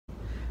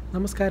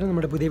നമസ്കാരം,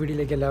 നമ്മുടെ പുതിയ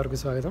വീഡിയോയിലേക്ക് എല്ലാവർക്കും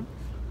സ്വാഗതം.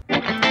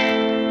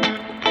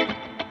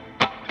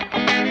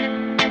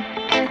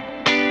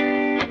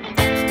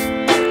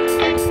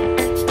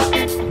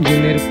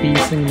 ഇതിനൊരു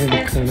പീസ് ഇങ്ങനെ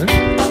എടുക്കുകയാണ്.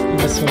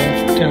 നല്ല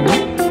സോഫ്റ്റാണ്.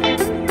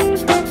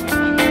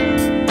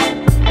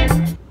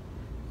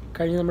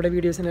 കഴിഞ്ഞ നമ്മുടെ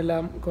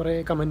വീഡിയോസിനെല്ലാം കുറേ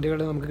കമൻറ്റുകൾ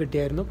നമുക്ക്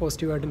കിട്ടിയായിരുന്നു.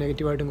 പോസിറ്റീവായിട്ടും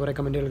നെഗറ്റീവായിട്ടും കുറേ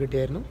കമൻറ്റുകൾ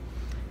കിട്ടിയായിരുന്നു.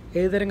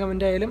 ഏതുതരം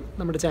കമൻ്റ് ആയാലും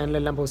നമ്മുടെ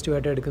ചാനലെല്ലാം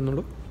പോസിറ്റീവായിട്ട്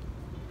എടുക്കുന്നുള്ളൂ.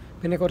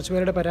 പിന്നെ കുറച്ച്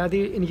പേരുടെ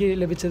പരാതി എനിക്ക്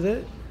ലഭിച്ചത്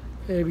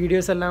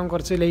വീഡിയോസ് എല്ലാം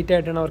കുറച്ച്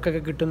ലേറ്റായിട്ടാണ് അവർക്കൊക്കെ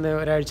കിട്ടുന്നത്.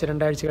 ഒരാഴ്ച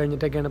 2 ആഴ്ച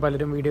കഴിഞ്ഞിട്ടൊക്കെയാണ്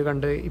പലരും വീഡിയോ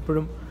കണ്ട്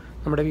ഇപ്പോഴും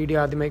നമ്മുടെ വീഡിയോ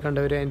ആദ്യമായി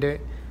കണ്ടവർ അതിൻ്റെ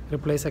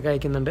റിപ്ലൈസൊക്കെ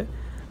അയക്കുന്നുണ്ട്.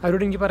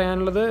 അവരോട് എനിക്ക്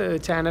പറയാനുള്ളത്,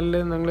 ചാനലിൽ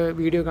നിങ്ങൾ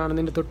വീഡിയോ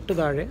കാണുന്നതിൻ്റെ തൊട്ട്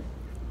താഴെ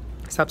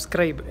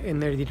സബ്സ്ക്രൈബ്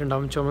എന്ന്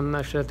എഴുതിയിട്ടുണ്ടാകും.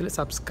 ചുവന്ന അക്ഷരത്തിൽ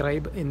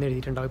സബ്സ്ക്രൈബ് എന്ന്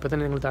എഴുതിയിട്ടുണ്ടാകും. ഇപ്പോൾ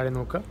തന്നെ നിങ്ങൾ താഴെ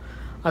നോക്കുക.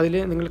 അതിൽ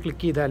നിങ്ങൾ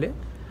ക്ലിക്ക് ചെയ്താൽ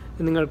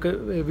നിങ്ങൾക്ക്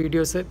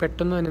വീഡിയോസ്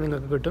പെട്ടെന്ന് തന്നെ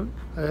നിങ്ങൾക്ക് കിട്ടും.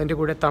 അതിൻ്റെ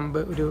കൂടെ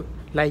ഒരു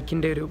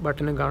ലൈക്കിൻ്റെ ഒരു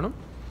ബട്ടണും കാണും,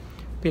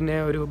 പിന്നെ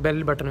ഒരു ബെൽ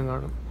ബട്ടണും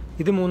കാണും.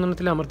 ഇത്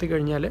 3 അമർത്തി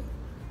കഴിഞ്ഞാൽ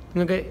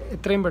നിങ്ങൾക്ക്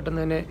എത്രയും പെട്ടെന്ന്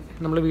തന്നെ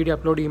നമ്മൾ വീഡിയോ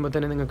അപ്ലോഡ് ചെയ്യുമ്പോൾ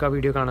തന്നെ നിങ്ങൾക്ക് ആ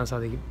വീഡിയോ കാണാൻ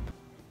സാധിക്കും.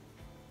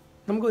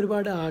 നമുക്ക്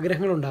ഒരുപാട്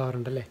ആഗ്രഹങ്ങൾ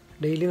ഉണ്ടാവാറുണ്ടല്ലേ.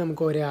 ഡെയിലി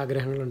നമുക്ക് ഓരോ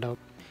ആഗ്രഹങ്ങളുണ്ടാവും.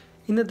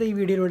 ഇന്നത്തെ ഈ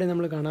വീഡിയോയിലൂടെ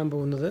നമ്മൾ കാണാൻ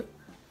പോകുന്നത്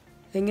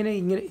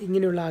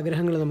ഇങ്ങനെയുള്ള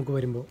ആഗ്രഹങ്ങൾ നമുക്ക്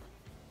വരുമ്പോൾ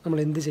നമ്മൾ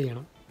എന്ത്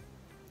ചെയ്യണം,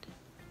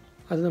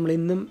 അത് നമ്മൾ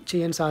എന്നും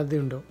ചെയ്യാൻ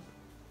സാധ്യതയുണ്ടോ,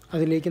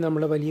 അതിലേക്ക്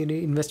നമ്മൾ വലിയൊരു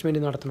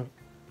ഇൻവെസ്റ്റ്മെൻറ്റ് നടത്തണോ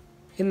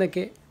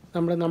എന്നൊക്കെ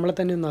നമ്മളെ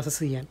തന്നെ ഒന്ന് അസസ്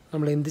ചെയ്യാൻ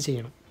നമ്മൾ എന്ത്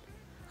ചെയ്യണം.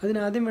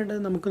 അതിനാദ്യം വേണ്ടത്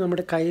നമുക്ക്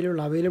നമ്മുടെ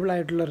കയ്യിലുള്ള അവൈലബിൾ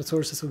ആയിട്ടുള്ള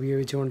റിസോഴ്സസ്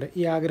ഉപയോഗിച്ചുകൊണ്ട്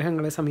ഈ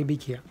ആഗ്രഹങ്ങളെ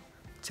സമീപിക്കുക,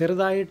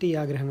 ചെറുതായിട്ട് ഈ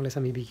ആഗ്രഹങ്ങളെ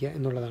സമീപിക്കുക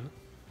എന്നുള്ളതാണ്.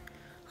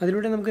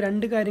 അതിലൂടെ നമുക്ക്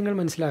 2 കാര്യങ്ങൾ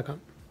മനസ്സിലാക്കാം.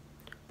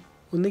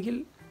 ഒന്നുകിൽ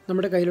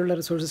നമ്മുടെ കയ്യിലുള്ള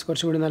റിസോഴ്സസ്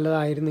കുറച്ചും കൂടി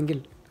നല്ലതായിരുന്നെങ്കിൽ,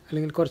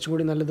 അല്ലെങ്കിൽ കുറച്ചും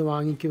കൂടി നല്ലത്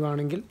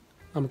വാങ്ങിക്കുകയാണെങ്കിൽ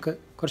നമുക്ക്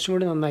കുറച്ചും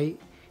കൂടി നന്നായി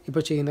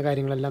ഇപ്പോൾ ചെയ്യുന്ന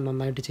കാര്യങ്ങളെല്ലാം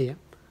നന്നായിട്ട് ചെയ്യാം.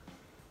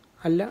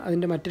 അല്ല,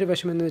 അതിൻ്റെ മറ്റൊരു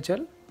വശമെന്ന്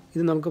വെച്ചാൽ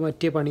ഇത് നമുക്ക്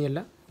പറ്റിയ പണിയല്ല,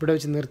 ഇവിടെ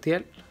വെച്ച്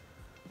നിർത്തിയാൽ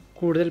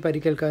കൂടുതൽ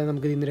പരിക്കേൽക്കാതെ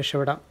നമുക്ക് ഇതിൽ നിന്ന്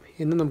രക്ഷപ്പെടാം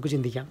എന്ന് നമുക്ക്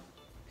ചിന്തിക്കാം.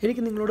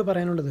 എനിക്ക് നിങ്ങളോട്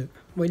പറയാനുള്ളത്,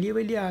 വലിയ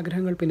വലിയ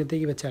ആഗ്രഹങ്ങൾ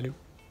പിന്നത്തേക്ക് വെച്ചാലും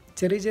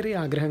ചെറിയ ചെറിയ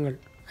ആഗ്രഹങ്ങൾ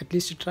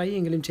അറ്റ്ലീസ്റ്റ് ട്രൈ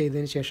എങ്കിലും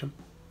ചെയ്തതിന് ശേഷം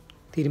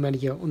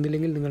തീരുമാനിക്കുക.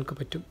 ഒന്നില്ലെങ്കിൽ നിങ്ങൾക്ക്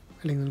പറ്റും,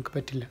 അല്ലെങ്കിൽ നിങ്ങൾക്ക്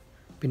പറ്റില്ല.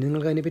 പിന്നെ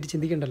നിങ്ങൾക്ക് അതിനെപ്പറ്റി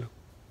ചിന്തിക്കണ്ടല്ലോ.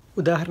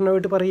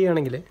 ഉദാഹരണമായിട്ട്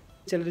പറയുകയാണെങ്കിൽ,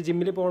 ചിലർ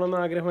ജിമ്മിൽ പോകണമെന്ന്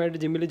ആഗ്രഹമായിട്ട്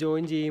ജിമ്മിൽ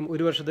ജോയിൻ ചെയ്യും.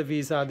 1 വർഷത്തെ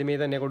ഫീസ് ആദ്യമേ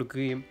തന്നെ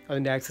കൊടുക്കുകയും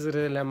അതിൻ്റെ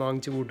ആക്സസറീസ് എല്ലാം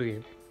വാങ്ങിച്ച്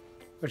കൂട്ടുകയും,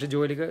 പക്ഷേ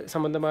ജോലി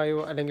സംബന്ധമായോ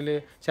അല്ലെങ്കിൽ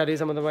ശാരീരിക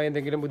സംബന്ധമായ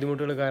എന്തെങ്കിലും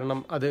ബുദ്ധിമുട്ടുകൾ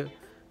കാരണം അത്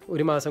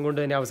 1 മാസം കൊണ്ട്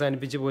തന്നെ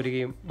അവസാനിപ്പിച്ച്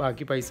പോരുകയും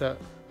ബാക്കി പൈസ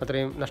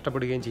അത്രയും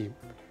നഷ്ടപ്പെടുകയും ചെയ്യും.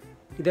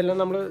 ഇതെല്ലാം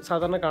നമ്മൾ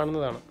സാധാരണ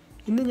കാണുന്നതാണ്.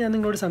 ഇന്ന് ഞാൻ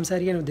നിങ്ങളോട്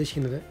സംസാരിക്കാൻ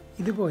ഉദ്ദേശിക്കുന്നത്,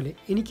 ഇതുപോലെ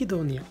എനിക്ക്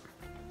തോന്നിയ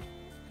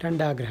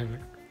 2 ആഗ്രഹങ്ങൾ,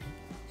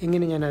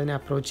 എങ്ങനെ ഞാൻ അതിനെ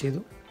അപ്രോച്ച്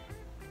ചെയ്തു,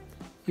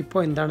 ഇപ്പോൾ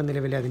എന്താണ്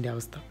നിലവിലെ അതിൻ്റെ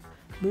അവസ്ഥ.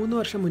 3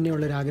 വർഷം മുന്നേ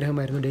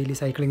ഉള്ളൊരാഗ്രഹമായിരുന്നു ഡെയിലി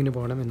സൈക്ലിങ്ങിന്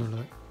പോകണം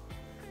എന്നുള്ളത്.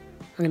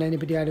 അങ്ങനെ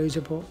അതിനെപ്പറ്റി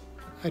ആലോചിച്ചപ്പോൾ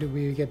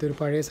ഉപയോഗിക്കാത്തൊരു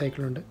പഴയ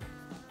സൈക്കിളുണ്ട്,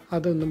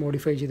 അതൊന്ന്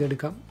മോഡിഫൈ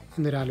ചെയ്തെടുക്കാം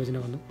എന്നൊരാലോചന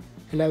വന്നു.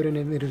 എല്ലാവരും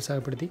എന്നെ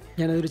നിരുത്സാഹപ്പെടുത്തി.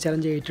 ഞാനതൊരു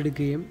ചലഞ്ച്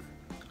ഏറ്റെടുക്കുകയും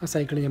ആ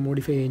സൈക്കിൾ ഞാൻ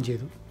മോഡിഫൈ ചെയ്യുകയും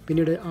ചെയ്തു.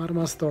 പിന്നീട് 6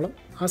 മാസത്തോളം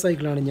ആ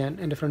സൈക്കിളാണ് ഞാൻ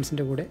എൻ്റെ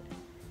ഫ്രണ്ട്സിൻ്റെ കൂടെ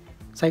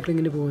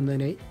സൈക്ലിങ്ങിന്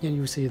പോകുന്നതിനായി ഞാൻ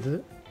യൂസ് ചെയ്തത്.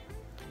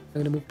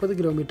 അങ്ങനെ 30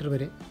 കിലോമീറ്റർ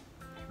വരെ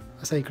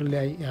ആ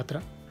സൈക്കിളിലായി യാത്ര.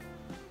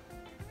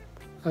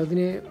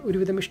 അതിനെ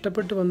ഒരുവിധം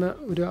ഇഷ്ടപ്പെട്ട് വന്ന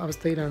ഒരു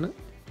അവസ്ഥയിലാണ്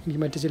എനിക്ക്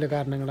മറ്റു ചില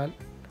കാരണങ്ങളാൽ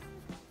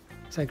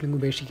സൈക്ലിംഗ്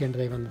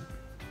ഉപേക്ഷിക്കേണ്ടതായി വന്നത്.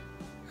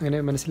 അങ്ങനെ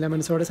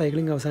മനസ്സോടെ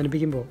സൈക്ലിംഗ്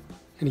അവസാനിപ്പിക്കുമ്പോൾ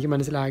എനിക്ക്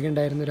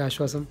മനസ്സിലാകേണ്ടായിരുന്ന ഒരു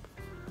ആശ്വാസം,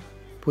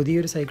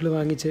 പുതിയൊരു സൈക്കിൾ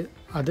വാങ്ങിച്ച്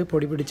അത്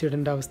പൊടി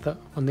പിടിച്ചിടേണ്ട അവസ്ഥ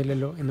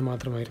വന്നില്ലല്ലോ എന്ന്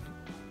മാത്രമായിരുന്നു.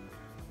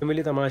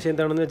 വലിയ തമാശ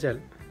എന്താണെന്ന് വെച്ചാൽ,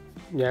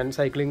 ഞാൻ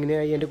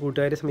സൈക്ലിങ്ങിനായി എൻ്റെ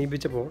കൂട്ടുകാരെ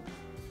സമീപിച്ചപ്പോൾ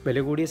വില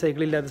കൂടിയ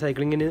സൈക്കിളില്ലാതെ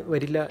സൈക്ലിങ്ങിന്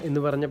വരില്ല എന്ന്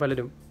പറഞ്ഞ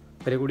പലരും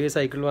വില കൂടിയ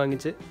സൈക്കിൾ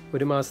വാങ്ങിച്ച്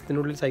 1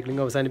 മാസത്തിനുള്ളിൽ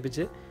സൈക്ലിംഗ്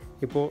അവസാനിപ്പിച്ച്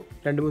ഇപ്പോൾ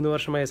 2-3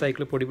 വർഷമായ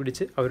സൈക്കിൾ പൊടി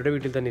പിടിച്ച് അവരുടെ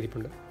വീട്ടിൽ തന്നെ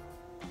ഇരിപ്പുണ്ട്.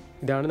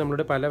 ഇതാണ്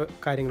നമ്മളുടെ പല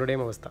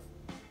കാര്യങ്ങളുടെയും അവസ്ഥ.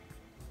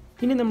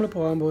 ഇനി നമ്മൾ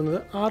പോകാൻ പോകുന്നത്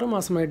 6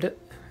 മാസമായിട്ട്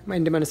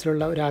എൻ്റെ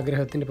മനസ്സിലുള്ള ഒരു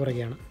ആഗ്രഹത്തിൻ്റെ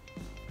പുറകെയാണ്.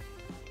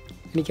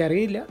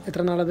 എനിക്കറിയില്ല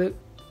എത്ര നാളത്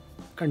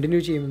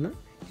കണ്ടിന്യൂ ചെയ്യുമെന്ന്,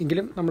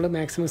 എങ്കിലും നമ്മൾ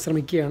മാക്സിമം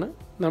ശ്രമിക്കുകയാണ്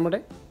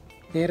നമ്മുടെ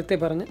നേരത്തെ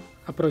പറഞ്ഞ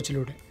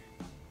അപ്രോച്ചിലൂടെ.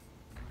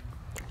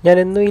 ഞാൻ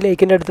എന്നും ഈ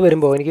ലേക്കിൻ്റെ അടുത്ത്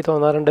വരുമ്പോൾ എനിക്ക്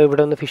തോന്നാറുണ്ട്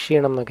ഇവിടെ ഒന്ന് ഫിഷ്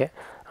ചെയ്യണം എന്നൊക്കെ.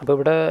 അപ്പോൾ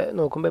ഇവിടെ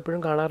നോക്കുമ്പോൾ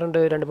എപ്പോഴും കാണാറുണ്ട്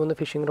 2-3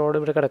 ഫിഷിംഗ് റോഡ്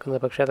ഇവിടെ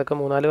കിടക്കുന്നത്. പക്ഷേ അതൊക്കെ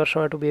 3-4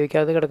 വർഷമായിട്ട്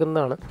ഉപയോഗിക്കാതെ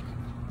കിടക്കുന്നതാണ്.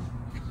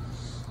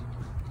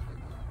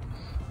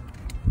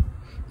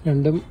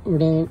 രണ്ടും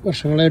ഇവിടെ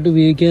വർഷങ്ങളായിട്ട്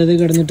ഉപയോഗിക്കാതെ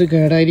കിടന്നിട്ട്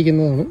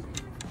കേടായിരിക്കുന്നതാണ്.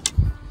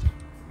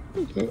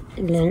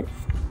 എല്ലാം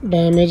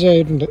ഡാമേജ്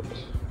ആയിട്ടുണ്ട്.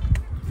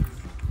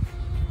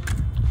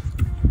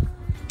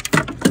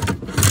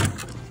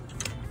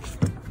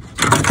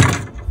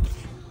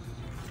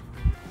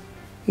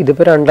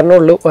 ഇതിപ്പോൾ 2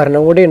 ഉള്ളൂ,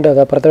 ഒരെണ്ണം കൂടി ഉണ്ട്, അത്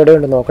അപ്പുറത്ത് എവിടെ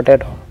ഉണ്ട് നോക്കട്ടെ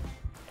കേട്ടോ.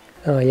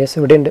 യെസ്,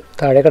 ഇവിടെ ഉണ്ട്,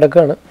 താഴെ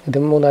കിടക്കുകയാണ്.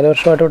 ഇതും 3-4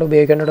 വർഷമായിട്ട് ഇവിടെ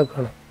ഉപയോഗിക്കാണ്ട്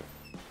കിടക്കുകയാണ്.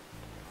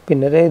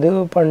 പിന്നെ ഇത്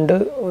പണ്ട്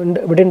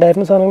ഇവിടെ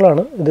ഉണ്ടായിരുന്ന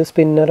സാധനങ്ങളാണ്. ഇത്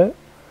സ്പിന്നർ,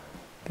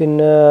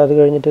 പിന്നെ അത്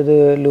കഴിഞ്ഞിട്ട് ഇത്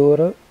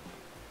ലൂറ്,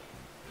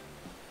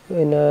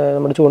 പിന്നെ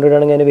നമ്മൾ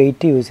ചൂണ്ടിടുകയാണെങ്കിൽ അതിന്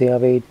വെയിറ്റ് യൂസ് ചെയ്യാം,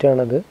 ആ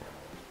വെയിറ്റാണത്.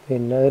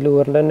 പിന്നെ അത്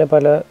ലൂറിൻ്റെ തന്നെ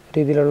പല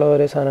രീതിയിലുള്ള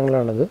ഓരോ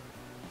സാധനങ്ങളാണത്.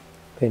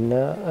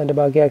 പിന്നെ അതിൻ്റെ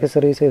ബാക്കി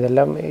ആക്സസറീസ്,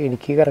 ഇതെല്ലാം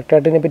എനിക്ക്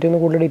കറക്റ്റായിട്ട് ഇതിനെപ്പറ്റി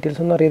ഒന്നും കൂടുതൽ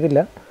ഡീറ്റെയിൽസ് ഒന്നും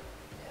അറിയത്തില്ല.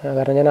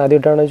 കാരണം ഞാൻ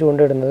ആദ്യമായിട്ടാണ്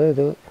ചൂണ്ടിടുന്നത്.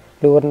 ഇത്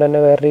ലൂറിൻ്റെ തന്നെ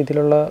വേറെ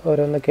രീതിയിലുള്ള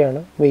ഓരോന്നൊക്കെയാണ്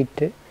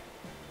വെയിറ്റ്.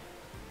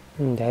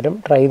 എന്തായാലും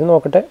ട്രൈ ചെയ്ത്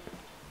നോക്കട്ടെ.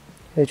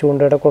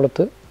 ചൂണ്ടയുടെ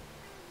കൊളുത്ത്.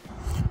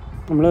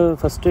 നമ്മൾ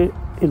ഫസ്റ്റ്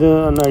ഇത്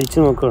ഒന്ന് അഴിച്ച്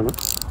നോക്കുകയാണ്.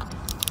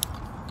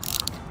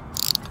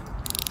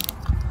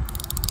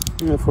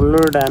 Full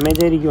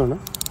damage ആയിരിക്കുവാണ്.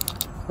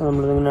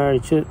 നമ്മളിതിങ്ങനെ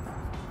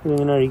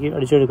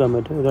അടിച്ചെടുക്കാൻ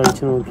പറ്റും. ഇത്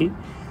അഴിച്ച് നോക്കി,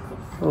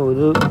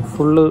 ഇത്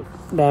ഫുള്ള്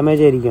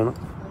ഡാമേജ് ആയിരിക്കുകയാണ്.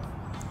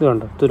 ഇത്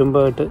കണ്ടോ,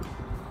 തുരുമ്പായിട്ട്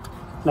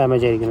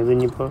ഡാമേജ് ആയിരിക്കണം. ഇത്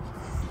ഇനിയിപ്പോൾ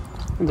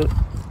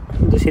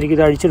ഇത് ശരിക്കും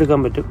ഇത് അഴിച്ചെടുക്കാൻ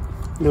പറ്റും.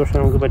 ഇത് പക്ഷേ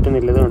നമുക്ക്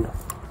പറ്റുന്നില്ല. ഇത് കണ്ടോ,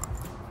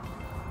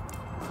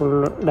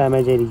 ഫുള്ള്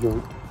ഡാമേജ്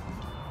ആയിരിക്കുകയാണ്.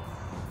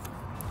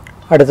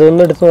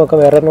 അടുത്തതൊന്ന് എടുത്ത് നോക്കാം.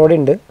 വേറെ ഒന്നുകൂടി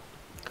ഉണ്ട്.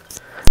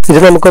 ഇത്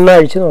നമുക്കൊന്ന്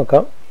അഴിച്ച്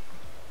നോക്കാം.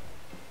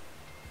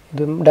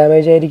 ഇതും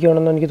ഡാമേജ്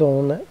ആയിരിക്കുകയാണെന്ന് എനിക്ക്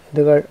തോന്നുന്നത്.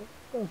 ഇത്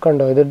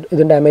കണ്ടോ,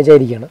 ഇതും ഡാമേജ്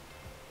ആയിരിക്കുകയാണ്.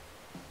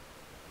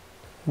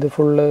 ഇത്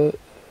ഫുള്ള്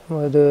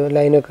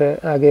ലൈനൊക്കെ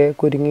ആകെ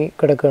കുരുങ്ങി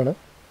കിടക്കുകയാണ്.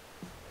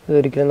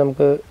 ഇതൊരിക്കലും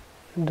നമുക്ക്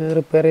ഇത്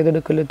റിപ്പയർ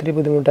ചെയ്തെടുക്കൽ ഇത്തിരി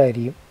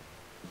ബുദ്ധിമുട്ടായിരിക്കും.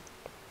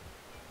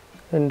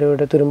 എൻ്റെ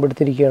ഇവിടെ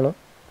തുരുമ്പെടുത്തിരിക്കുകയാണ്.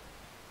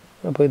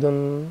 അപ്പോൾ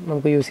ഇതൊന്നും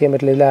നമുക്ക് യൂസ് ചെയ്യാൻ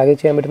പറ്റില്ല. ഇതിലാകെ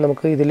ചെയ്യാൻ പറ്റും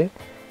നമുക്ക്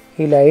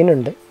ഈ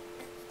ലൈനുണ്ട്.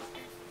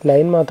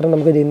 ലൈൻ മാത്രം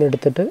നമുക്ക് ഇതിൽ നിന്ന്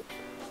എടുത്തിട്ട്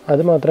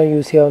അത് മാത്രം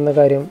യൂസ് ചെയ്യാവുന്ന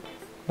കാര്യം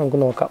നമുക്ക്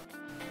നോക്കാം.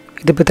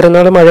 ഇതിപ്പോൾ ഇത്ര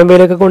നാൾ മഴയും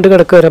വെയിലൊക്കെ കൊണ്ട്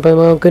കിടക്കുകയാണ്. അപ്പോൾ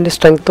നമുക്ക് ഇതിൻ്റെ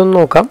സ്ട്രെങ്ത് ഒന്ന്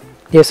നോക്കാം.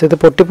 യെസ്, ഇത്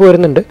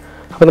പൊട്ടിപ്പോരുന്നുണ്ട്.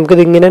 അപ്പോൾ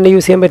നമുക്കിത് ഇങ്ങനെ തന്നെ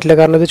യൂസ് ചെയ്യാൻ പറ്റില്ല.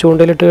 കാരണം ഇത്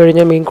ചൂണ്ടയിലിട്ട്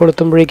കഴിഞ്ഞാൽ മീൻ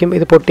കൊളുത്തുമ്പോഴേക്കും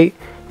ഇത് പൊട്ടി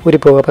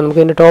ഊരിപ്പോകും. അപ്പോൾ നമുക്ക്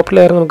ഇതിൻ്റെ ടോപ്പ്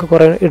ലെയർ നമുക്ക്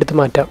കുറേ എടുത്ത്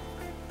മാറ്റാം.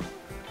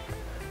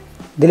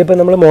 ഇതിലിപ്പോൾ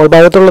നമ്മൾ മോൾ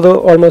ഭാഗത്തുള്ളത്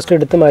ഓൾമോസ്റ്റ്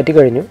എടുത്ത് മാറ്റി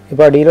കഴിഞ്ഞു.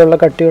 ഇപ്പോൾ അടിയിലുള്ള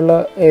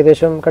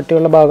ഏകദേശം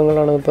കട്ടിയുള്ള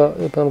ഭാഗങ്ങളാണ്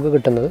ഇപ്പോൾ നമുക്ക്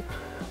കിട്ടുന്നത്.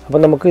 അപ്പോൾ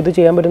നമുക്ക് ഇത്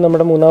ചെയ്യാൻ പറ്റും.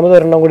 നമ്മുടെ മൂന്നാമത്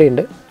ഒരെണ്ണം കൂടി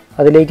ഉണ്ട്.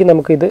 അതിലേക്ക്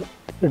നമുക്കിത്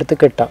എടുത്ത്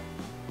കെട്ടാം.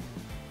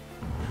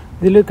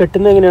 ഇതിൽ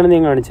കെട്ടുന്നത് എങ്ങനെയാണെന്ന്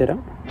ഞാൻ കാണിച്ചു തരാം.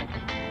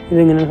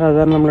 ഇതിങ്ങനെ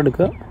സാധാരണ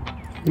നമ്മളെടുക്കുക,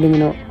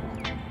 ഇതിലിങ്ങനെ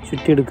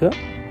ചുറ്റിയെടുക്കുക,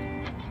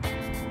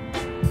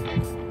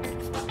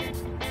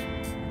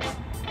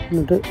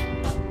 എന്നിട്ട്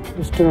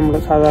ജസ്റ്റ് നമ്മൾ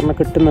സാധാരണ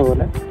കെട്ടുന്ന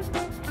പോലെ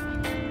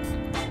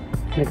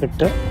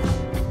കെട്ടുക.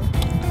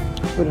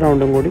 ഒരു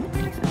റൗണ്ടും കൂടി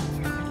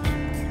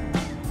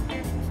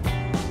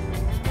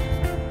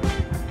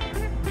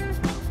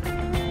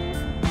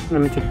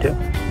അങ്ങനെ ചുറ്റുക.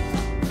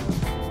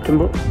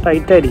 ചുറ്റുമ്പോൾ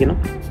ടൈറ്റായിരിക്കണം.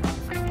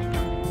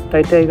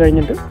 ടൈറ്റായി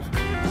കഴിഞ്ഞിട്ട്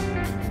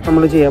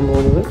നമ്മൾ ചെയ്യാൻ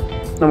പോകുന്നത്,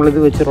 നമ്മളിത്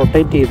വെച്ച്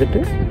റൊട്ടേറ്റ് ചെയ്തിട്ട്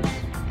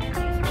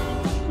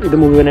ഇത്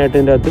മുഴുവനായിട്ട്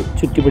ഇതിൻ്റെ അകത്ത്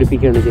ചുറ്റി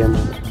പിടിപ്പിക്കുകയാണ് ചെയ്യാൻ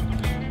പോകുന്നത്.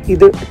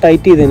 ഇത്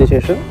ടൈറ്റ് ചെയ്തതിന്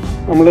ശേഷം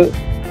നമ്മൾ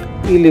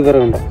ഈ ലിവർ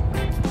ഉണ്ടോ,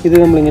 ഇത്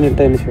നമ്മളിങ്ങനെ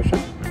ഇട്ടതിന് ശേഷം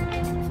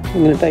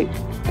ഇങ്ങനെ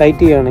ടൈറ്റ്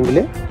ചെയ്യുകയാണെങ്കിൽ,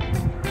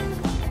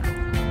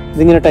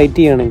 ഇതിങ്ങനെ ടൈറ്റ്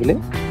ചെയ്യുകയാണെങ്കിൽ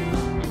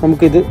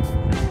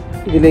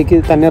ഇതിലേക്ക്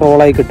തന്നെ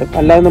റോളായി കിട്ടും.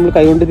 അല്ലാതെ നമ്മൾ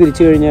കൈകൊണ്ട്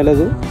തിരിച്ചു കഴിഞ്ഞാൽ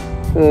അത്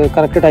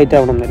കറക്റ്റ് ടൈറ്റ്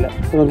ആവണമെന്നില്ല.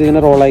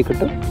 നമുക്കിങ്ങനെ റോളായി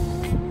കിട്ടും.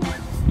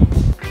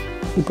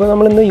 ഇപ്പോൾ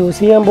നമ്മളിന്ന് യൂസ്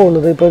ചെയ്യാൻ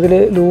പോകുന്നത്, ഇപ്പോൾ ഇതിൽ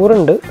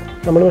ലൂറുണ്ട്.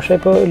 നമ്മൾ പക്ഷേ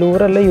ഇപ്പോൾ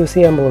ലൂറല്ല യൂസ്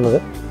ചെയ്യാൻ പോകുന്നത്.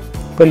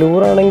 ഇപ്പോൾ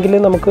ലൂറാണെങ്കിൽ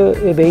നമുക്ക്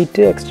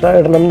വെയിറ്റ് എക്സ്ട്രാ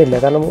ഇടണം എന്നില്ല.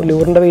 കാരണം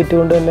ലൂറിൻ്റെ വെയിറ്റ്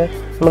കൊണ്ട് തന്നെ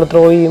നമ്മൾ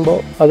ത്രോ ചെയ്യുമ്പോൾ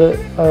അത്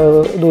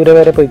ദൂരെ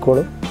വരെ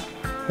പോയിക്കോളും.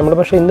 നമ്മൾ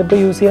പക്ഷേ ഇന്നിപ്പോൾ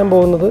യൂസ് ചെയ്യാൻ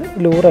പോകുന്നത്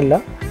ലൂറല്ല.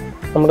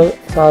 നമ്മൾ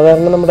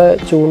സാധാരണ നമ്മുടെ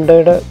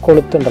ചൂണ്ടയുടെ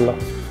കൊളുത്തുണ്ടല്ലോ,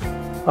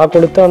 ആ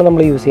കൊളുത്താണ്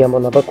നമ്മൾ യൂസ് ചെയ്യാൻ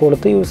പോകുന്നത്. അപ്പോൾ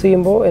കൊളുത്ത് യൂസ്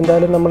ചെയ്യുമ്പോൾ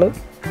എന്തായാലും നമ്മൾ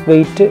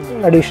വെയിറ്റ്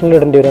അഡീഷണൽ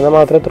ഇടേണ്ടി വരും. എന്നാൽ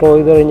മാത്രമേ ത്രോ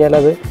ചെയ്ത് കഴിഞ്ഞാൽ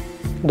അത്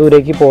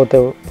ദൂരേക്ക്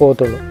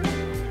പോകത്തുള്ളൂ.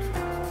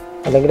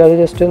 അല്ലെങ്കിൽ അത്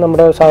ജസ്റ്റ്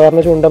നമ്മുടെ സാധാരണ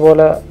ചൂണ്ട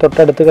പോലെ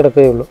തൊട്ടടുത്ത്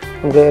കിടക്കുകയുള്ളൂ.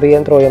 നമുക്ക്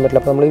എറിയാൻ ത്രോ ചെയ്യാൻ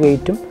പറ്റില്ല. അപ്പോൾ നമ്മൾ ഈ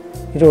വെയിറ്റും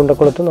ഈ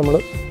ചൂണ്ടക്കൊളുത്തും നമ്മൾ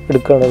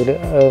എടുക്കുകയാണ് ഇതിൽ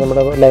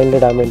നമ്മുടെ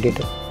ലൈനിലിടാൻ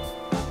വേണ്ടിയിട്ട്.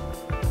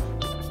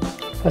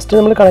 ഫസ്റ്റ്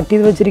നമ്മൾ കണക്ട്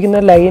ചെയ്ത് വെച്ചിരിക്കുന്ന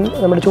ലൈൻ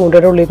നമ്മുടെ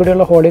ചൂണ്ടയുടെ ഉള്ളിൽ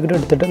കൂടിയുള്ള ഹോളിൽ കൂടി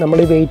എടുത്തിട്ട് നമ്മൾ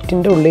ഈ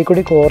വെയിറ്റിൻ്റെ ഉള്ളിൽ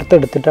കൂടി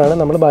കോർത്തെടുത്തിട്ടാണ്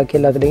നമ്മൾ ബാക്കി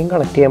എല്ലാത്തിലേക്കും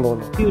കണക്ട് ചെയ്യാൻ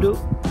പോകുന്നത്. ഈ ഒരു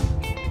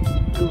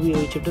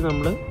ഉപയോഗിച്ചിട്ട്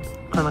നമ്മൾ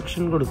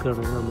കണക്ഷൻ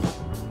കൊടുക്കുകയാണ് നമ്മൾ.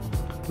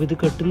 അപ്പോൾ ഇത്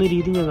കെട്ടുന്ന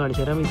രീതി ഞാൻ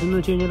കാണിച്ചു തരാം. ഇതെന്ന്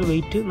വെച്ച് കഴിഞ്ഞാൽ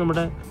വെയിറ്റ്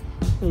നമ്മുടെ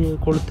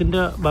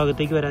കൊളുത്തിൻ്റെ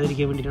ഭാഗത്തേക്ക്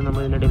വരാതിരിക്കാൻ വേണ്ടിയിട്ടാണ്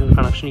നമ്മൾ ഇതിനിടയിൽ ഒരു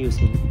കണക്ഷൻ യൂസ്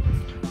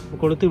ചെയ്യുന്നത്.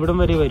 കൊളുത്ത് ഇവിടം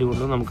വരെ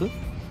വരുള്ളൂ നമുക്ക്.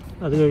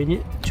 അത് കഴിഞ്ഞ്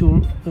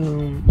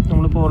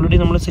നമ്മളിപ്പോൾ ഓൾറെഡി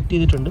നമ്മൾ സെറ്റ്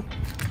ചെയ്തിട്ടുണ്ട്.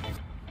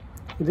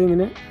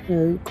 ഇതിങ്ങനെ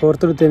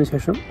കോർത്തെടുത്തതിന്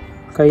ശേഷം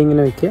കൈ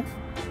ഇങ്ങനെ വയ്ക്കുക,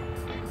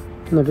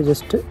 എന്നിട്ട്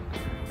ജസ്റ്റ്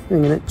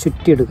ഇങ്ങനെ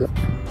ചുറ്റിയെടുക്കുക.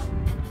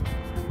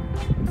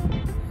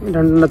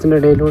 രണ്ടെണ്ണത്തിൻ്റെ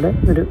ഇടയിലൂടെ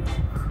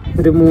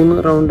ഒരു 3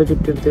 റൗണ്ട്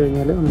ചുറ്റിയെടുത്ത്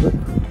കഴിഞ്ഞാൽ നമുക്ക്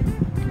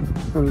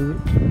 1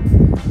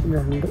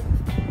 2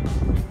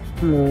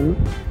 3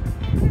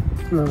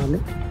 4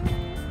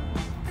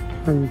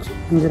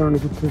 5 റൗണ്ട്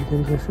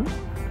ചുറ്റിയെടുത്തതിന് ശേഷം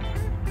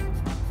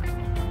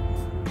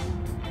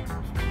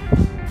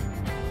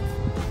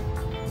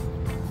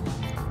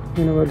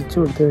ഇങ്ങനെ വലിച്ചു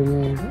കൊടുത്തു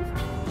കഴിഞ്ഞാൽ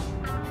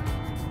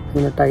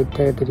ഇങ്ങനെ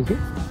ടൈറ്റായിട്ടിരിക്കും.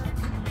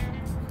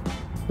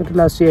 എന്നിട്ട്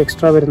ലാസ്റ്റ്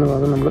എക്സ്ട്രാ വരുന്ന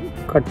ഭാഗം നമ്മൾ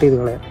കട്ട് ചെയ്ത്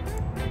കളയാം.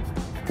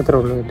 എത്ര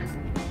ഉള്ളൂ ഇതിൽ.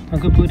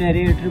 നമുക്കിപ്പോൾ ഒരു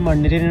അരയായിട്ടൊരു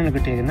മണ്ണിരയാണ്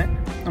കിട്ടിയിരിക്കുന്നത്.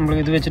 നമ്മൾ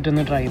ഇത്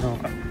വെച്ചിട്ടൊന്ന് ട്രൈ ചെയ്ത്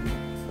നോക്കാം.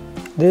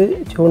 ഇത്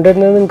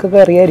ചൂണ്ടിടുന്നത് നിങ്ങൾക്കൊക്കെ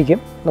അറിയായിരിക്കും.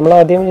 നമ്മൾ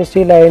ആദ്യം ജസ്റ്റ്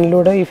ഈ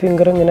ലൈനിലൂടെ ഈ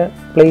ഫിംഗർ ഇങ്ങനെ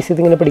പ്ലേസ്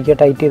ചെയ്ത് ഇങ്ങനെ പിടിക്കുക,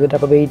 ടൈറ്റ് ചെയ്തിട്ട്.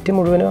 അപ്പോൾ വെയിറ്റ്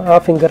മുഴുവനും ആ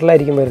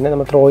ഫിംഗറിലായിരിക്കും വരുന്നത്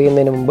നമ്മൾ ത്രോ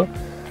ചെയ്യുന്നതിന് മുമ്പ്.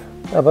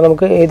 അപ്പോൾ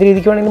നമുക്ക് ഏത്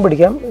രീതിക്ക് വേണമെങ്കിലും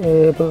പിടിക്കാം.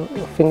 ഇപ്പോൾ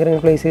ഫിംഗർ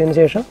ഇങ്ങനെ പ്ലേസ് ചെയ്തതിന്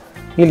ശേഷം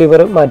ഈ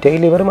ലിവർ മാറ്റുക. ഈ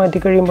ലിവർ മാറ്റി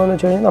കഴിയുമ്പോൾ എന്ന്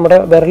വെച്ച് കഴിഞ്ഞാൽ നമ്മുടെ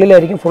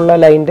വിരലിലായിരിക്കും ഫുൾ ആ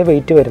ലൈനിൻ്റെ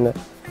വെയിറ്റ് വരുന്നത്.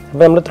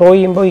 അപ്പോൾ നമ്മൾ ത്രോ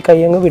ചെയ്യുമ്പോൾ ഈ കൈ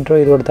അങ്ങ് വിഡ്രോ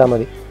ചെയ്ത് കൊടുത്താൽ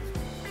മതി.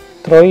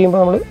 ത്രോ ചെയ്യുമ്പോൾ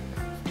നമ്മൾ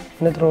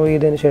ഇങ്ങനെ ത്രോ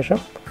ചെയ്തതിന് ശേഷം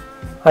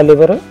ആ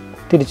ലിവർ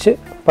തിരിച്ച്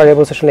പഴയ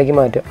പൊസിഷനിലേക്ക്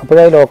മാറ്റുക.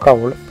 അപ്പോഴേ അത് ലോക്ക്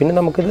ആവുള്ളൂ. പിന്നെ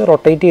നമുക്കിത്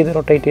റൊട്ടേറ്റ്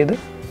ചെയ്ത്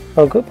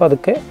നമുക്ക്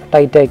പതുക്കെ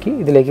ടൈറ്റാക്കി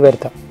ഇതിലേക്ക്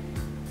വരുത്താം.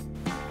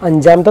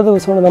 അഞ്ചാമത്തെ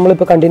ദിവസമാണ്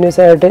നമ്മളിപ്പോൾ കണ്ടിന്യൂസ്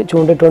ആയിട്ട്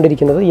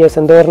ചൂണ്ടിട്ടുകൊണ്ടിരിക്കുന്നത്. യെസ്,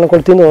 എന്തോ ഒരെണ്ണം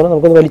കൊളുത്തിന്ന് തോന്നുന്നു.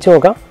 നമുക്കൊന്ന് വലിച്ചു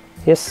നോക്കാം.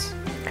 യെസ്,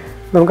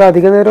 നമുക്ക്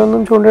അധിക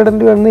നേരമൊന്നും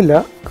ചൂണ്ടയിടേണ്ടി വന്നില്ല.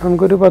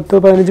 നമുക്കൊരു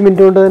 10-15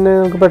 മിനിറ്റ് കൊണ്ട് തന്നെ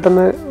നമുക്ക്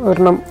പെട്ടെന്ന്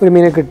ഒരു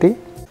മീനെ കിട്ടി.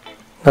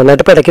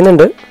 നന്നായിട്ട്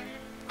പിടയ്ക്കുന്നുണ്ട്.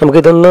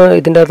 നമുക്കിതൊന്ന്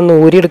ഇതിൻ്റെ അകത്തുനിന്ന്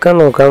ഊരിയെടുക്കാൻ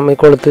നോക്കാം. ഈ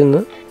കൊളുത്തിൽ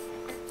നിന്ന്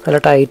നല്ല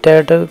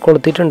ടൈറ്റായിട്ട്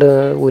കൊളുത്തിയിട്ടുണ്ട്,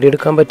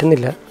 ഊരിയെടുക്കാൻ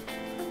പറ്റുന്നില്ല.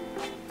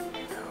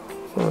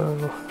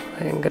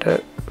 ഭയങ്കര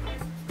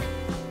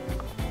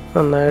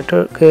നന്നായിട്ട്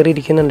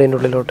കയറിയിരിക്കുന്നുണ്ട് അതിൻ്റെ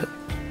ഉള്ളിലോട്ട്.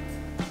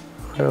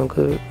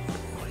 നമുക്ക്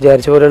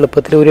വിചാരിച്ച പോലെ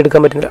എളുപ്പത്തിൽ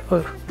ഊരിയെടുക്കാൻ പറ്റുന്നില്ല.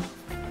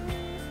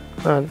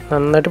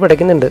 നന്നായിട്ട്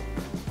പിടയ്ക്കുന്നുണ്ട്.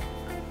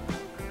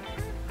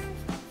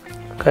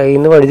 കയ്യിൽ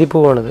നിന്ന് വഴുതി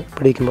പോവാണത്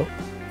പിടിക്കുമ്പോൾ.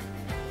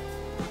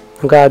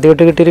 നമുക്ക്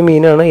ആദ്യമായിട്ട് കിട്ടിയൊരു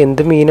മീനാണ്.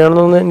 എന്ത്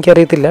മീനാണെന്നൊന്നും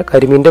എനിക്കറിയത്തില്ല.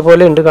 കരിമീൻ്റെ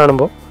പോലെ ഉണ്ട്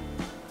കാണുമ്പോൾ.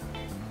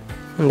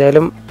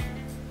 എന്തായാലും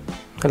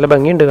നല്ല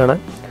ഭംഗിയുണ്ട് കാണാൻ.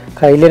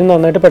 കയ്യിലിരുന്ന്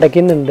നന്നായിട്ട്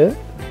പിടയ്ക്കുന്നുണ്ട്.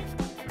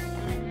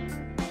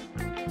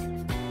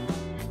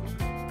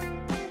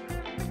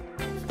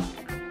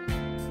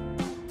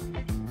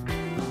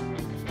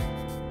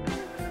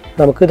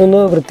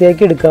 നമുക്കിതൊന്ന്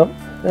വൃത്തിയാക്കി എടുക്കാം.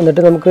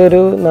 എന്നിട്ട്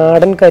നമുക്കൊരു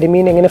നാടൻ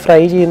കരിമീൻ എങ്ങനെ ഫ്രൈ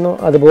ചെയ്യുന്നു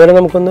അതുപോലെ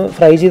നമുക്കൊന്ന്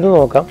ഫ്രൈ ചെയ്ത്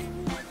നോക്കാം.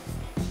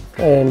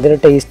 എന്തിന്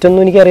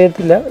ടേസ്റ്റൊന്നും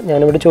എനിക്കറിയത്തില്ല.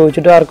 ഞാനിവിടെ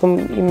ചോദിച്ചിട്ട് ആർക്കും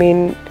ഈ മീൻ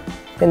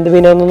എന്ത്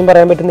മീനാണെന്നൊന്നും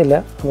പറയാൻ പറ്റുന്നില്ല.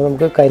 അപ്പോൾ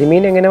നമുക്ക്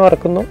കരിമീൻ എങ്ങനെ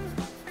വറക്കുന്നു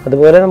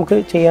അതുപോലെ നമുക്ക്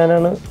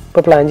ചെയ്യാനാണ്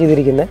ഇപ്പോൾ പ്ലാൻ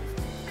ചെയ്തിരിക്കുന്നത്.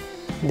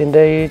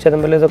 ഇതിൻ്റെ ഈ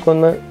ചെതമ്പൽ ഇതൊക്കെ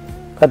ഒന്ന്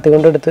കത്തി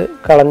കൊണ്ടെടുത്ത്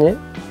കളഞ്ഞ്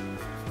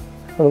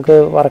നമുക്ക്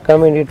വറക്കാൻ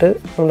വേണ്ടിയിട്ട്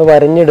നമ്മൾ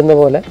വരഞ്ഞിടുന്ന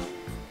പോലെ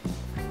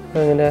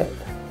അങ്ങനെ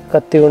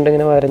കത്തി കൊണ്ട്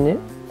ഇങ്ങനെ വരഞ്ഞ്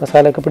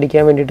മസാലയൊക്കെ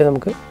പിടിക്കാൻ വേണ്ടിയിട്ട്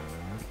നമുക്ക്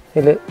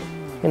ഇതിൽ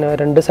ഇങ്ങനെ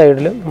 2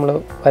 സൈഡിലും നമ്മൾ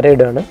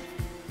വരയിടുകയാണ്.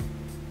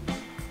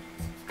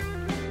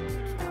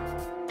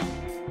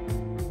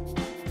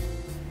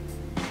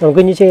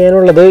 നമുക്കിനി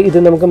ചെയ്യാനുള്ളത് ഇത്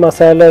നമുക്ക്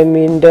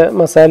മീനിൻ്റെ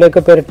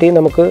മസാലയൊക്കെ പുരട്ടി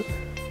നമുക്ക്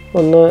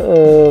ഒന്ന്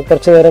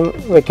കുറച്ച് നേരം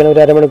വെക്കണം,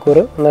 ഒരു അരമണിക്കൂർ.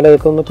 എന്നാലേ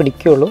അതൊക്കെ ഒന്ന്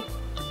പിടിക്കുകയുള്ളൂ.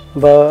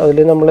 അപ്പോൾ അതിൽ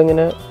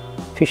നമ്മളിങ്ങനെ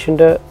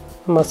ഫിഷിൻ്റെ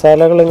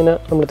മസാലകളിങ്ങനെ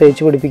നമ്മൾ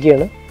തേച്ച്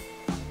പിടിപ്പിക്കുകയാണ്.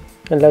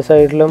 എല്ലാ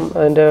സൈഡിലും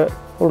അതിൻ്റെ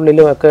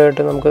ഉള്ളിലും ഒക്കെ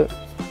ആയിട്ട് നമുക്ക്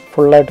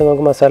ഫുള്ളായിട്ട്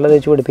നമുക്ക് മസാല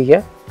തേച്ച്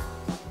പിടിപ്പിക്കാം.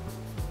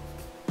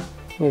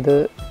 ഇത്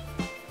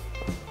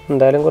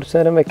എന്തായാലും കുറച്ച്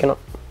നേരം വെക്കണം.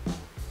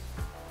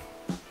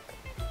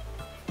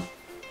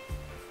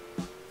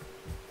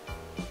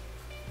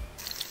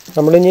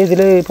 നമ്മളിനി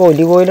ഇതിൽ ഇപ്പോൾ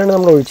ഒലിവ് ഓയിലാണ്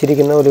നമ്മൾ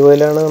ഒഴിച്ചിരിക്കുന്നത്. ഒലിവ്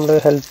ഓയിലാണ് നമ്മുടെ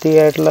ഹെൽത്തി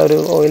ആയിട്ടുള്ള ഒരു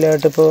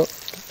ഓയിലായിട്ട് ഇപ്പോൾ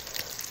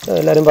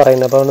എല്ലാവരും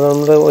പറയുന്നത്. അപ്പോൾ അതുകൊണ്ട്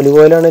നമ്മൾ ഒലിവ്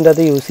ഓയിലാണ് ഇതിൻ്റെ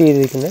അകത്ത് യൂസ്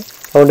ചെയ്തിരിക്കുന്നത്.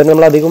 അതുകൊണ്ട് തന്നെ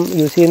നമ്മൾ അധികം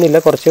യൂസ് ചെയ്യുന്നില്ല,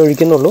 കുറച്ചേ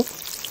ഒഴിക്കുന്നുള്ളൂ.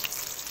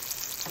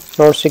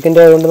 നോൺ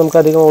സ്റ്റിക്കിൻ്റെ ആയതുകൊണ്ട് നമുക്ക്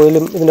അധികം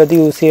ഓയിലും ഇതിൻ്റെ അകത്ത്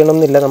യൂസ് ചെയ്യണം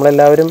എന്നില്ല.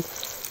 നമ്മളെല്ലാവരും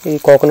ഈ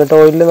കോക്കനട്ട്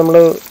ഓയിലിൽ നമ്മൾ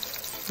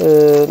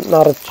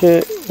നിറച്ച്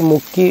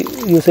മുക്കി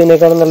യൂസ്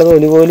ചെയ്യുന്നതിനേക്കാളും നല്ലത്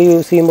ഒലിവ് ഓയിൽ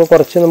യൂസ് ചെയ്യുമ്പോൾ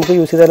കുറച്ച് നമുക്ക്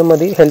യൂസ് ചെയ്താലും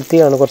മതി,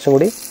 ഹെൽത്തിയാണ് കുറച്ചും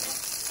കൂടി.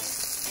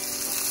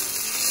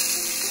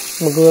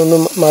 നമുക്ക് ഒന്ന്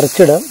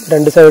മറിച്ചിടാം.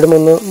 2 സൈഡും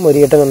ഒന്ന്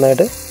മൊരിയട്ടെ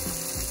നന്നായിട്ട്.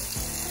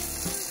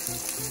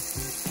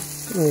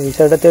 ഈ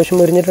സൈഡ് അത്യാവശ്യം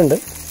മൊരിഞ്ഞിട്ടുണ്ട്.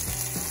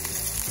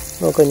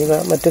 നോക്കാം, ഇനി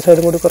മറ്റേ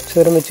സൈഡും കൂടി കുറച്ച്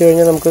നേരം വെച്ച്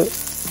കഴിഞ്ഞാൽ നമുക്ക്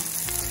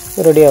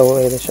റെഡിയാവും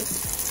ഏകദേശം.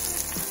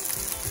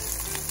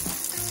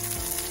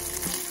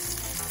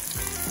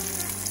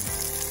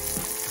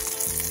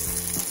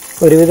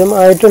 ഒരുവിധം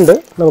ആയിട്ടുണ്ട്.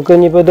 നമുക്ക്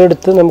ഇനിയിപ്പോൾ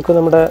ഇതെടുത്ത് നമുക്ക്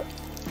നമ്മുടെ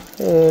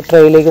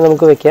ട്രേയിലേക്ക്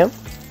നമുക്ക് വെക്കാം.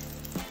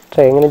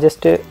 ട്രേ ഇങ്ങനെ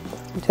ജസ്റ്റ്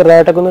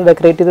ചെറുതായിട്ടൊക്കെ ഒന്ന്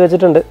ഡെക്കറേറ്റ് ചെയ്ത്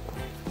വെച്ചിട്ടുണ്ട്.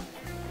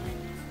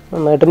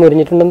 നന്നായിട്ട്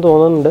മുരിഞ്ഞിട്ടുണ്ടെന്ന്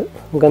തോന്നുന്നുണ്ട്.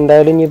 നമുക്ക്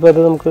എന്തായാലും ഇനിയിപ്പോൾ അത്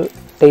നമുക്ക്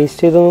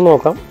ടേസ്റ്റ് ചെയ്തൊന്ന്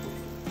നോക്കാം,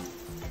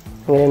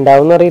 അങ്ങനെ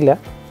ഉണ്ടാവുമെന്ന് അറിയില്ല.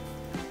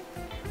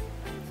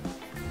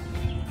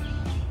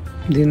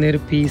 ഇതിൽ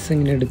നിന്നൊരു പീസ്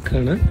ഇങ്ങനെ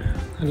എടുക്കുകയാണ്.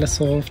 നല്ല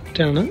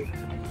സോഫ്റ്റാണ്.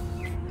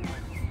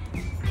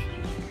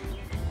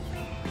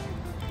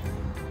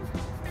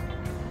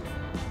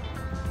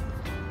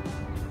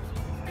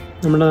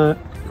 നമ്മുടെ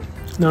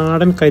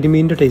നാടൻ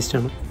കരിമീൻ്റെ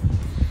ടേസ്റ്റാണ്.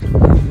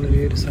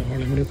 നമ്മളൊരു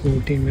സവാള കൂടി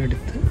കൂട്ടി ഇങ്ങനെ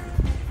എടുത്ത്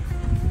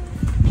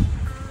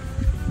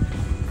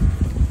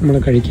നമ്മൾ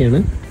കഴിക്കുകയാണ്.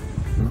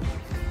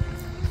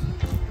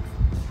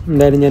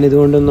 എന്തായാലും ഞാൻ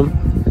ഇതുകൊണ്ടൊന്നും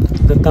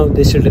നിർത്താൻ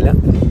ഉദ്ദേശിച്ചിട്ടില്ല.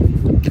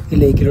 ഈ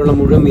ലേക്കിലുള്ള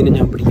മുഴുവൻ മീനും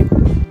ഞാൻ പിടിക്കും.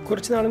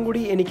 കുറച്ച് നാളും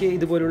കൂടി എനിക്ക്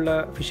ഇതുപോലുള്ള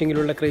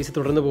ഫിഷിങ്ങിലുള്ള ക്രേസ്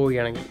തുടർന്ന്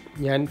പോവുകയാണെങ്കിൽ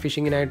ഞാൻ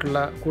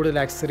ഫിഷിങ്ങിനായിട്ടുള്ള കൂടുതൽ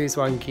ആക്സസറീസ്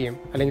വാങ്ങിക്കുകയും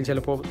അല്ലെങ്കിൽ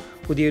ചിലപ്പോൾ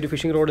പുതിയൊരു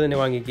ഫിഷിംഗ് റോഡ് തന്നെ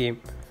വാങ്ങിക്കുകയും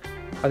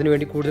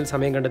അതിനുവേണ്ടി കൂടുതൽ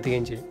സമയം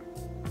കണ്ടെത്തുകയും ചെയ്യും.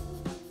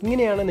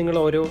 ഇങ്ങനെയാണ്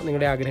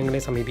നിങ്ങളുടെ ആഗ്രഹങ്ങളെ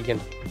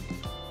സമീപിക്കേണ്ടത്.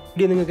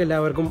 വീഡിയോ നിങ്ങൾക്ക്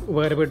എല്ലാവർക്കും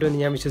ഉപകാരപ്പെട്ടു എന്ന്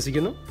ഞാൻ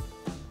വിശ്വസിക്കുന്നു.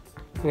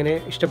 അങ്ങനെ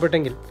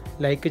ഇഷ്ടപ്പെട്ടെങ്കിൽ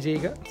ലൈക്ക്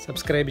ചെയ്യുക,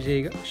 സബ്സ്ക്രൈബ്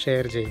ചെയ്യുക,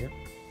 ഷെയർ ചെയ്യുക.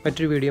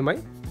 മറ്റൊരു വീഡിയോയുമായി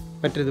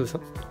മറ്റൊരു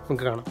ദിവസം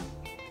നമുക്ക് കാണാം.